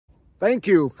Thank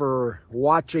you for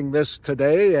watching this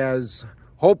today, as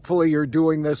hopefully you're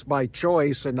doing this by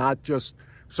choice and not just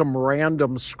some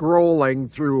random scrolling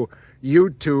through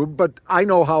YouTube. But I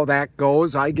know how that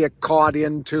goes. I get caught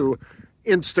into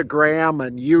Instagram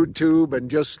and YouTube and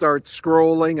just start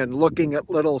scrolling and looking at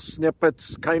little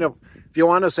snippets, kind of, if you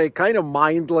want to say, kind of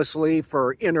mindlessly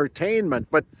for entertainment.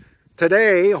 But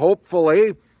today,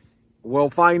 hopefully, we'll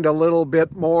find a little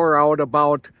bit more out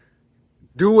about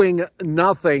doing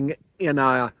nothing in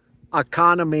an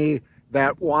economy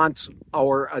that wants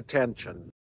our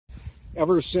attention.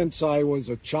 Ever since I was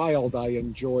a child, I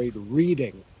enjoyed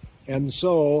reading. And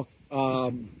so,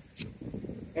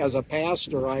 as a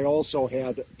pastor, I also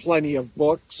had plenty of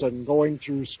books, and going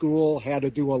through school had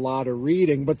to do a lot of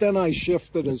reading. But then I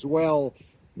shifted as well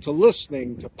to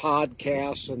listening to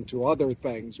podcasts and to other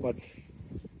things. But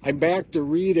I'm back to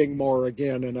reading more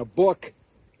again, and a book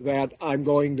that I'm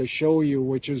going to show you,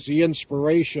 which is the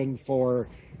inspiration for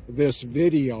this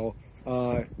video,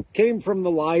 came from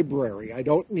the library. I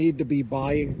don't need to be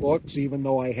buying books, even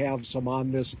though I have some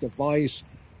on this device.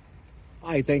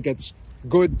 I think it's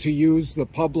good to use the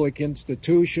public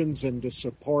institutions and to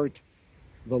support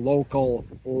the local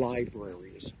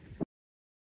libraries.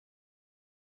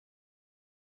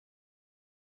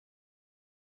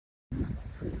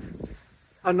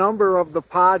 A number of the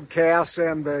podcasts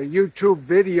and the YouTube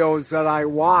videos that I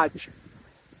watch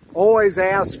always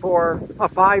ask for a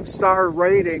 5-star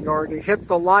rating, or to hit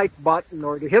the like button,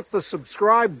 or to hit the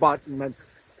subscribe button. And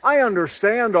I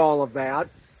understand all of that,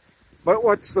 but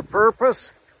what's the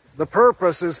purpose? The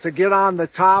purpose is to get on the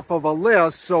top of a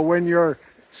list, so when you're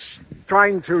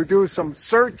trying to do some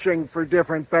searching for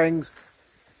different things,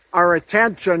 our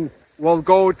attention will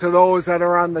go to those that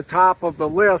are on the top of the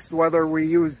list, whether we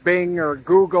use Bing or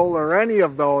Google or any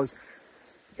of those.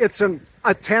 It's an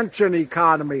attention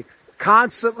economy,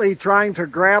 constantly trying to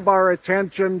grab our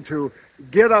attention to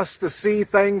get us to see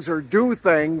things or do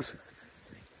things,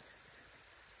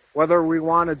 whether we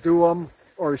want to do them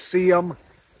or see them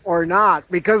or not.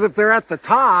 Because if they're at the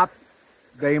top,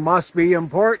 they must be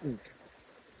important.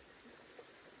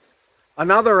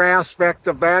 Another aspect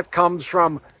of that comes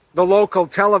from the local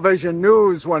television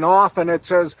news, when often it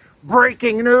says,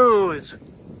 breaking news.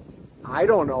 I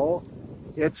don't know.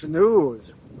 It's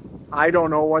news. I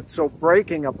don't know what's so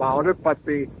breaking about it, but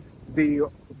the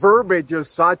verbiage is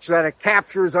such that it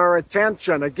captures our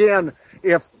attention. Again,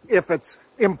 if it's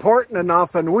important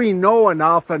enough and we know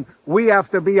enough and we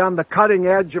have to be on the cutting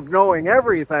edge of knowing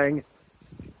everything,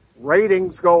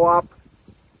 ratings go up,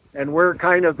 and we're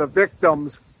kind of the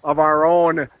victims of our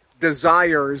own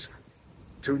desires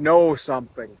to know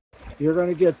something. You're going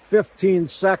to get 15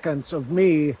 seconds of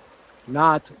me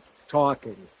not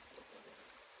talking.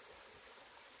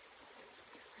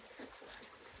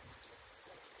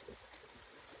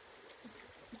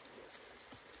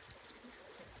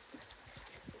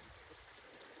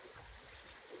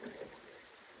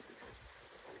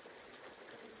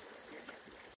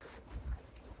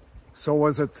 So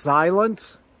was it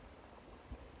silence?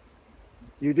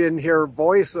 You didn't hear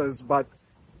voices, but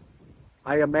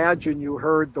I imagine you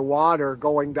heard the water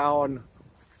going down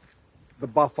the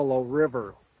Buffalo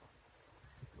River.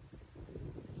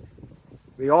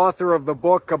 The author of the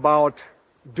book about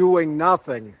doing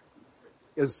nothing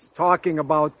is talking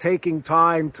about taking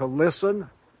time to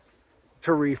listen,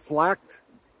 to reflect,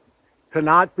 to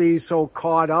not be so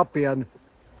caught up in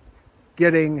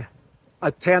getting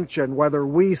attention, whether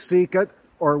we seek it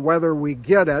or whether we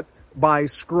get it by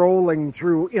scrolling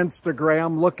through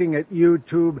Instagram, looking at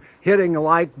YouTube, hitting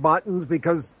like buttons,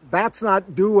 because that's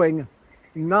not doing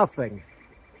nothing.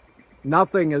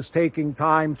 Nothing is taking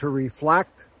time to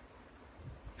reflect,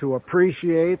 to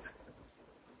appreciate,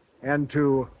 and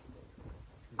to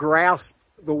grasp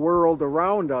the world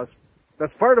around us.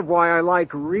 That's part of why I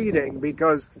like reading,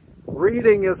 because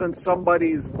reading isn't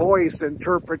somebody's voice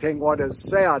interpreting what is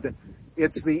said.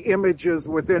 It's the images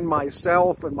within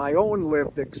myself and my own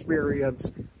lived experience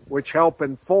which help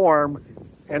inform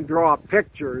and draw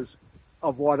pictures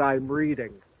of what I'm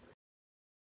reading.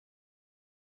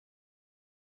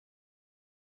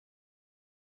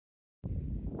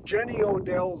 Jenny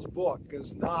Odell's book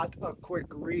is not a quick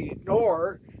read,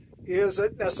 nor is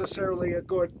it necessarily a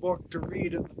good book to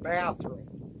read in the bathroom.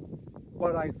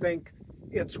 But I think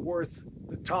it's worth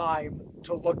the time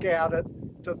to look at it,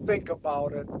 to think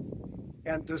about it,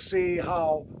 and to see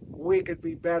how we could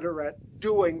be better at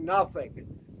doing nothing,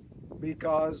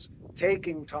 because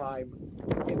taking time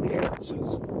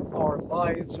enhances our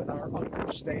lives and our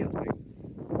understanding.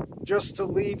 Just to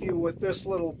leave you with this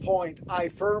little point, I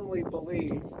firmly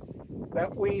believe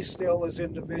that we still as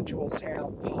individuals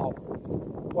have power.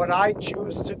 what I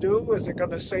choose to do? Is it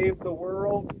going to save the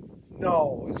world?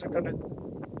 No. Is it going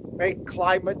to make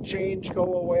climate change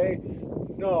go away?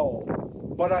 No.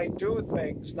 But I do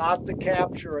things not to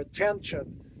capture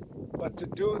attention, but to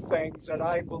do things that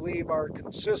I believe are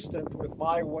consistent with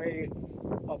my way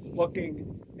of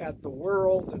looking at the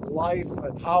world and life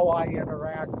and how I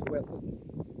interact with it.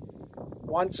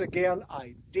 Once again,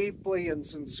 I deeply and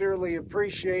sincerely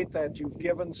appreciate that you've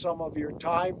given some of your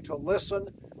time to listen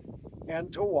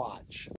and to watch.